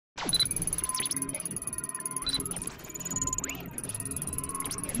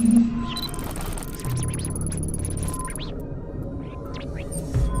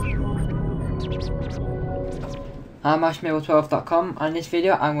I'm ashmail12.com, and in this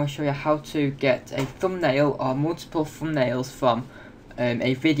video I'm going to show you how to get a thumbnail or multiple thumbnails from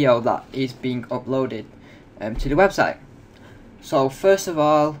a video that is being uploaded to the website. So first of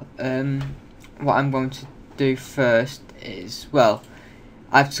all, what I'm going to do first is, well,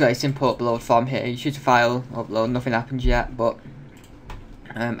 I've just got a simple upload form here. You choose a file, upload, nothing happens yet, but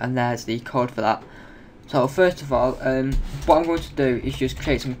and there's the code for that. So first of all, what I'm going to do is just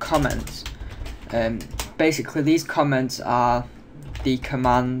create some comments. Basically these comments are the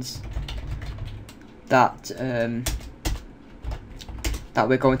commands that that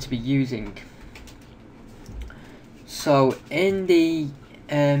we're going to be using. So in the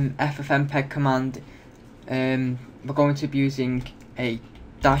ffmpeg command, we're going to be using a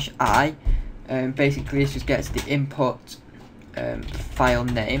 -i. Basically this just gets the input file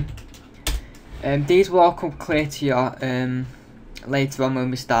name. These will all come clear to you later on when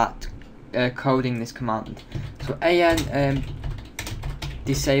we start coding this command. So an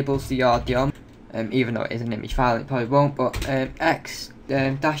disables the audio, even though it is an image file, it probably won't, but -sx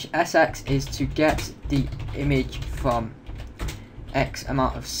is to get the image from X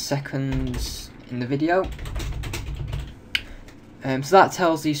amount of seconds in the video. So that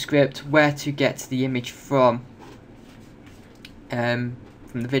tells the script where to get the image from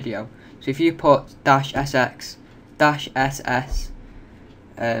the video. So if you put -sx -ss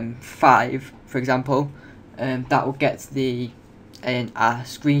 5, for example, that will get a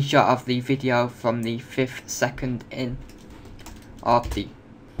screenshot of the video from the 5th second in of the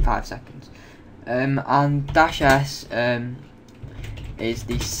 5 seconds. And -s is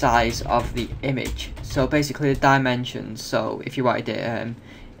the size of the image. So basically the dimensions. So if you wanted it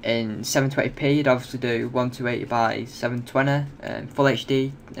in 720p, you'd obviously do 1280 by 720, full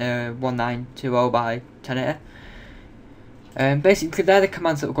HD 1920 by 1080. Basically they're the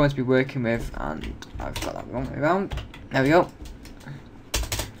commands that we're going to be working with, and I've got that wrong way around. There we go.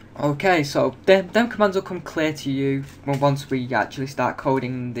 Okay, so them commands will come clear to you once we actually start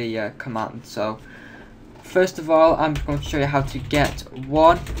coding the command. So first of all, I'm going to show you how to get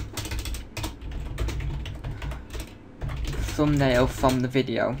one thumbnail from the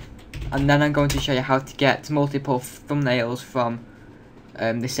video, and then I'm going to show you how to get multiple thumbnails from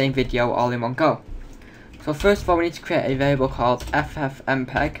the same video all in one go. So first of all, we need to create a variable called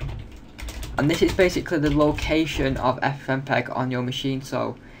ffmpeg, and this is basically the location of ffmpeg on your machine.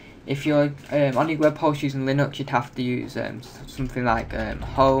 So if you're on your web host using Linux, you'd have to use something like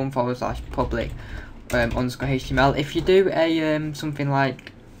home/public _HTML. If you do a something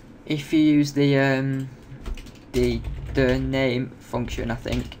like, if you use the name function, I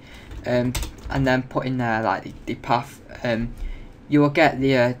think, and then put in there like the path, you will get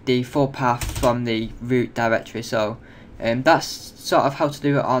the full path from the root directory. So that's sort of how to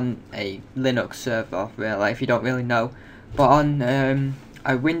do it on a Linux server, really, if you don't really know. But on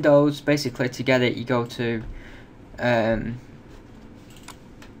a Windows, basically to get it, you go to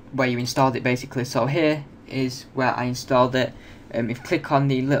where you installed it, basically. So here is where I installed it. If you click on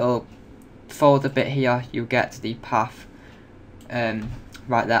the little folder bit here, you'll get the path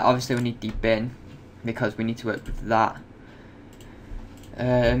right there. Obviously we need the bin because we need to work with that.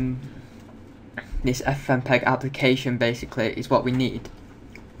 This ffmpeg application basically is what we need.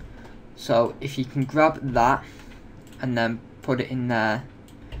 So if you can grab that and then put it in there,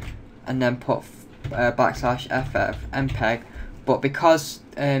 and then put /ffmpeg, but because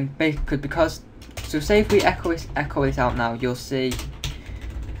so say if we echo this out now, you'll see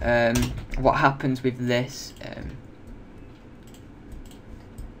what happens with this.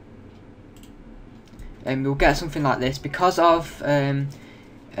 And we'll get something like this because of the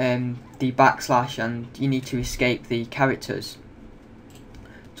 /, and you need to escape the characters.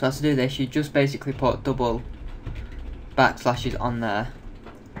 So to do this, you just basically put double backslashes on there,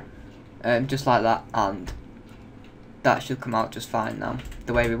 just like that, and that should come out just fine now,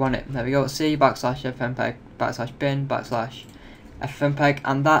 the way we want it. There we go. C /ffmpeg /bin /ffmpeg,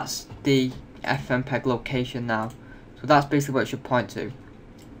 and that's the ffmpeg location now. So that's basically what it should point to.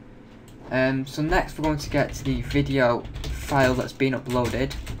 So next we're going to get to the video file that's been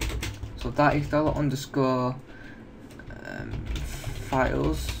uploaded. So that is $_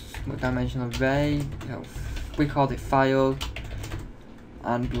 files with dimensional array. We called it file,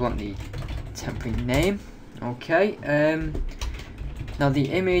 and we want the temporary name. Okay. Now the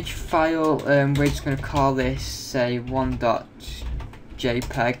image file, we're just going to call this, say, 1.jpg.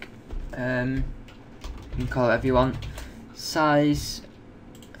 You can call it whatever you want. Size.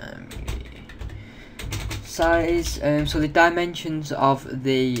 So the dimensions of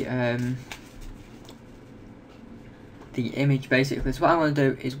the image, basically. So what I'm going to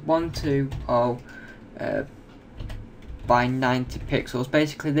do is 120 by 90 pixels.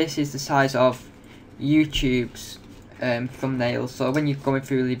 Basically this is the size of YouTube's thumbnails. So when you're going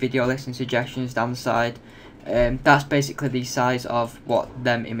through the video list and suggestions down the side, that's basically the size of what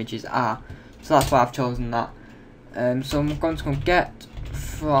them images are. So that's why I've chosen that. So I'm going to go get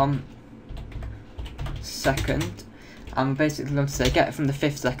from second. I'm basically going to say get from the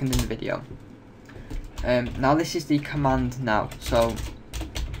 5th second in the video. Now this is the command now. So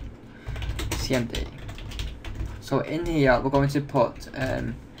cmd. So in here we're going to put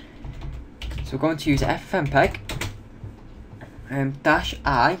so we're going to use Ffmpeg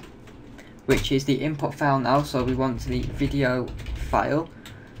 -i, which is the input file now, so we want the video file,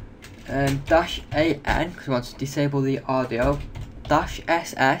 -an because we want to disable the audio,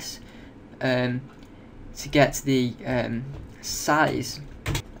 -ss to get the size,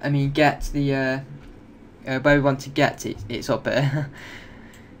 get the where we want to get it, it's up here.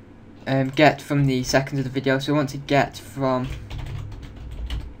 Get from the seconds of the video, so we want to get from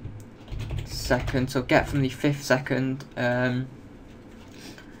second, so get from the 5th second.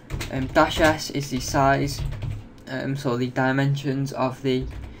 -s is the size, so the dimensions of the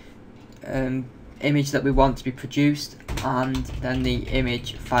image that we want to be produced, and then the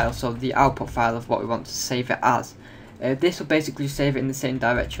image file, so the output file of what we want to save it as. This will basically save it in the same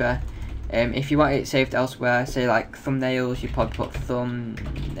directory. If you want it saved elsewhere, say like thumbnails, you probably put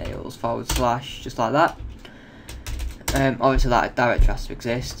thumbnails / just like that. Obviously that directory has to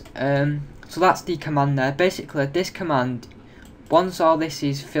exist. So that's the command there. Basically this command, once all this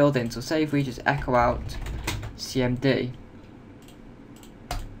is filled in, so say if we just echo out cmd,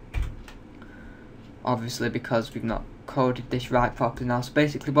 obviously because we've not coded this right properly now, so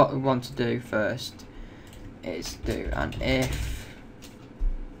basically what we want to do first is do an if,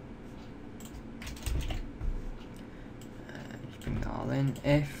 bring it all in,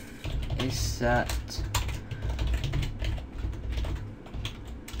 if is set,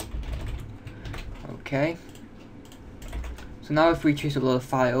 okay. So now if we choose to upload a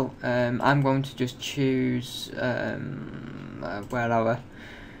file, I'm going to just choose where are we?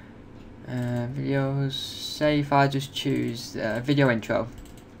 Videos. Say if I just choose video intro,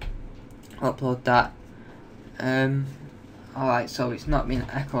 upload that. Alright, so it's not been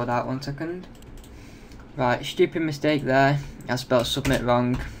echoed out, 1 second. Right, stupid mistake there. I spelled submit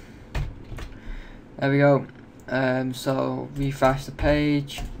wrong. There we go. So refresh the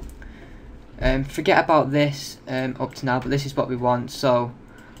page. Forget about this up to now, but this is what we want. So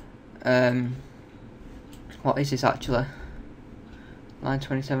what is this actually? Line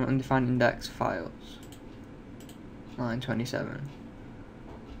 27, undefined index files. Line 27.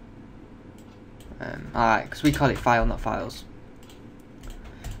 Alright, because we call it file, not files.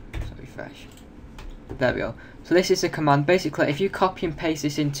 So refresh. There we go. So this is a command. Basically, if you copy and paste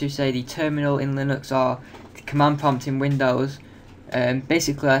this into, say, the terminal in Linux or the command prompt in Windows,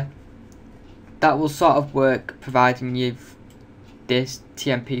 basically that will sort of work, providing you've this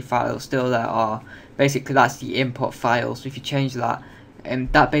TMP file still there, or basically that's the input file. So if you change that,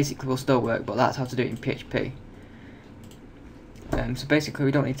 that basically will still work, but that's how to do it in PHP. So basically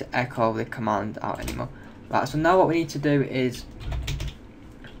we don't need to echo the command out anymore. Right, so now what we need to do is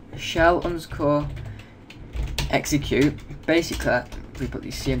shell _ execute. Basically, we put the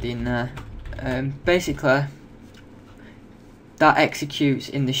cmd in there. Basically, that executes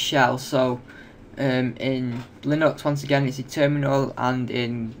in the shell. So in Linux, once again, it's the terminal, and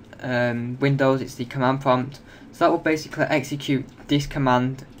in Windows, it's the command prompt. So that will basically execute this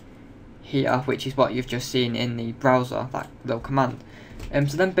command here, which is what you've just seen in the browser, that little command.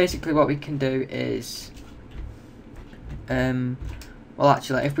 So then basically what we can do is, well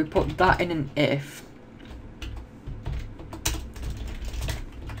actually, if we put that in an if,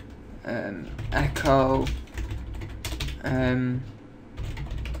 echo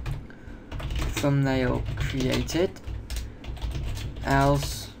thumbnail created,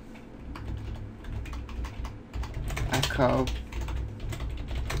 else echo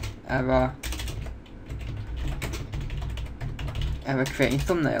error creating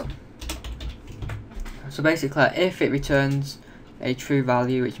thumbnail. So basically, if it returns a true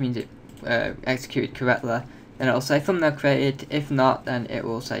value, which means it executed correctly, then it'll say thumbnail created. If not, then it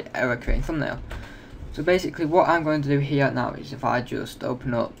will say error creating thumbnail. So basically what I'm going to do here now is, if I just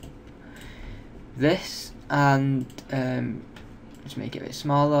open up this and just make it a bit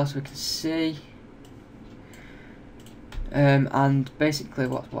smaller so we can see, and basically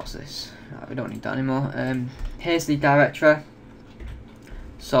what's this? Right, we don't need that anymore. Here's the directory.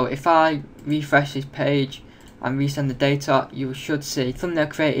 So if I refresh this page and resend the data, you should see thumbnail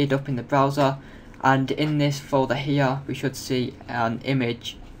created up in the browser, and in this folder here we should see an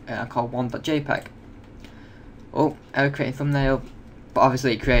image called 1.jpg. Oh, error creating thumbnail, but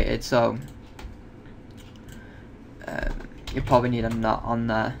obviously it created, so you probably need a not on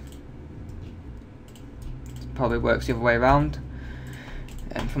there. It probably works the other way around.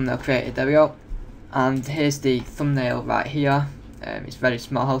 Thumbnail created, there we go. And here's the thumbnail right here. It's very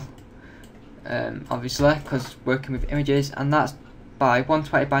small, obviously, because working with images, and that's by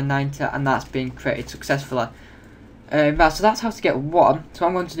 120 by 90, and that's been created successfully. Right, so that's how to get one. So what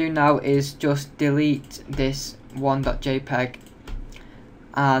I'm going to do now is just delete this one.jpg,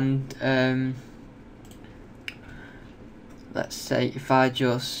 and let's say if I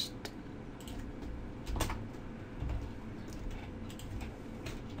just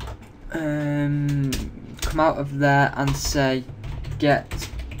come out of there and say get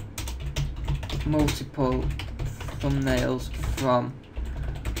multiple thumbnails from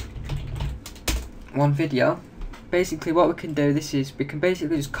one video. Basically what we can do is we can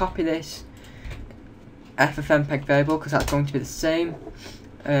basically just copy this Ffmpeg variable, because that's going to be the same.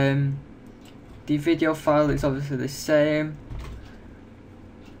 The video file is obviously the same,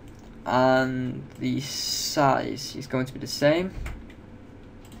 and the size is going to be the same.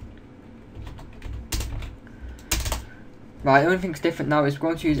 Right, the only thing that's different now is we're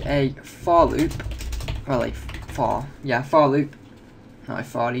going to use a for loop, well, for loop, not a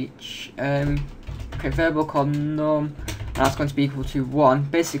for each. Create a variable called num, and that's going to be equal to 1.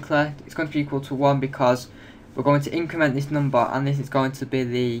 Basically, it's going to be equal to 1 because we're going to increment this number, and this is going to be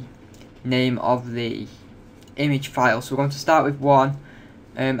the name of the image file. So we're going to start with 1,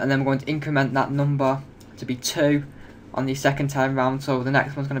 and then we're going to increment that number to be 2 on the second time round. So the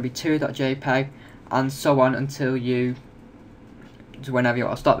next one's going to be 2.jpg, and so on until you, whenever you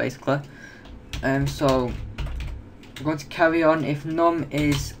want to stop, basically. So we're going to carry on if num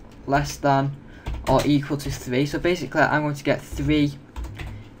is less than or equal to 3. So basically I'm going to get 3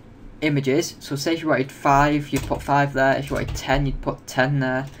 images. So say if you wanted 5, you'd put 5 there. If you wanted 10, you'd put 10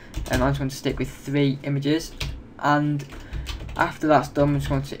 there. And I'm just going to stick with 3 images, and after that's done, I'm just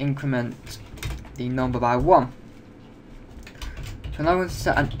going to increment the number by 1. So now I'm going to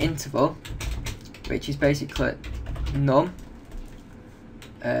set an interval, which is basically num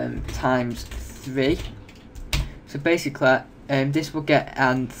times 3. So basically this will get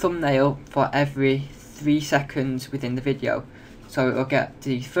a thumbnail for every 3 seconds within the video. So it will get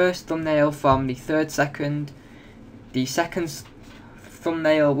the first thumbnail from the 3rd second, the second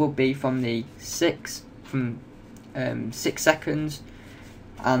thumbnail will be from the 6 seconds,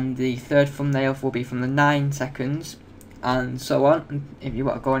 and the 3rd thumbnail will be from the 9 seconds, and so on, if you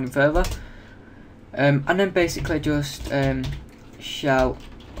want to go any further. And then basically just shell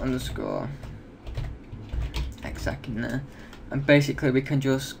underscore exec in there, and basically we can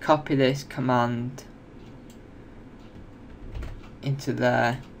just copy this command into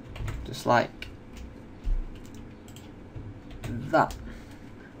there, just like that.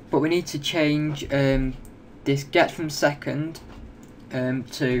 But we need to change this get from second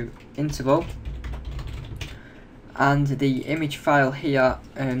to interval, and the image file here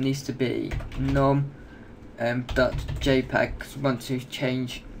needs to be num.jpg, because we want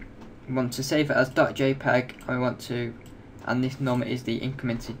to save it as .jpg, and this num is the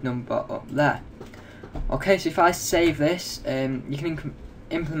incremented number up there. Okay, so if I save this, you can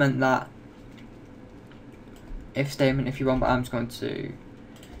implement that if statement if you want, but I'm just going to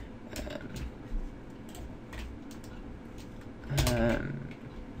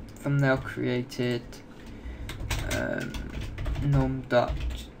thumbnail created num.jpg,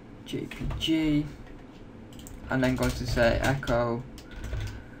 and then going to say echo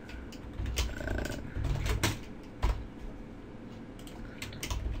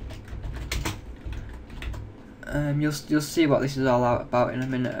you'll see what this is all about in a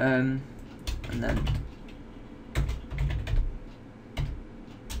minute, and then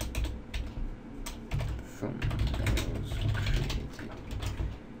thumbnails created.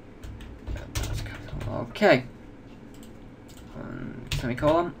 That's capital. Okay.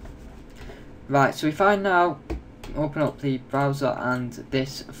 Semicolon. Right. So if I now open up the browser and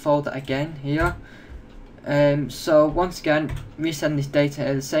this folder again here. So once again, resend this data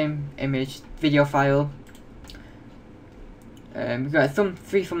to the same image video file. We've got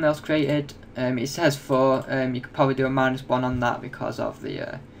 3 thumbnails created. It says 4. You could probably do a -1 on that because of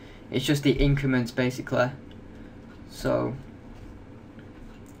the it's just the increments basically. So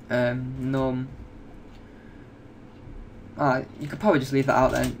num, you could probably just leave that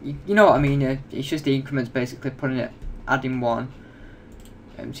out then. You know what I mean? It's just the increments basically, adding 1.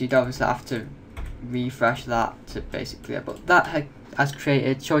 So you'd obviously have to refresh that to basically, but that has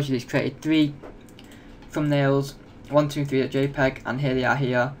created, shows you it's created 3 thumbnails, 1, 2, 3.jpg, and here they are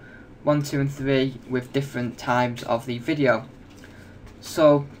here. 1, 2 and 3 with different times of the video.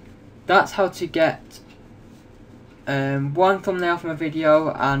 So that's how to get one thumbnail from a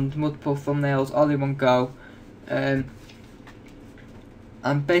video and multiple thumbnails all in one go. And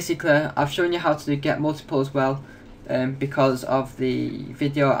basically I've shown you how to get multiple as well, because of the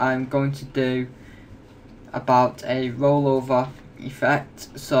video I'm going to do about a rollover effect.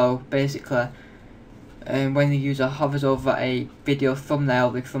 So basically when the user hovers over a video thumbnail,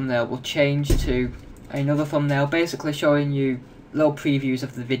 the thumbnail will change to another thumbnail, basically showing you little previews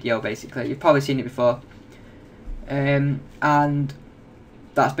of the video. Basically, you've probably seen it before, and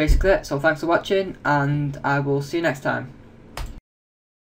that's basically it. So thanks for watching, and I will see you next time.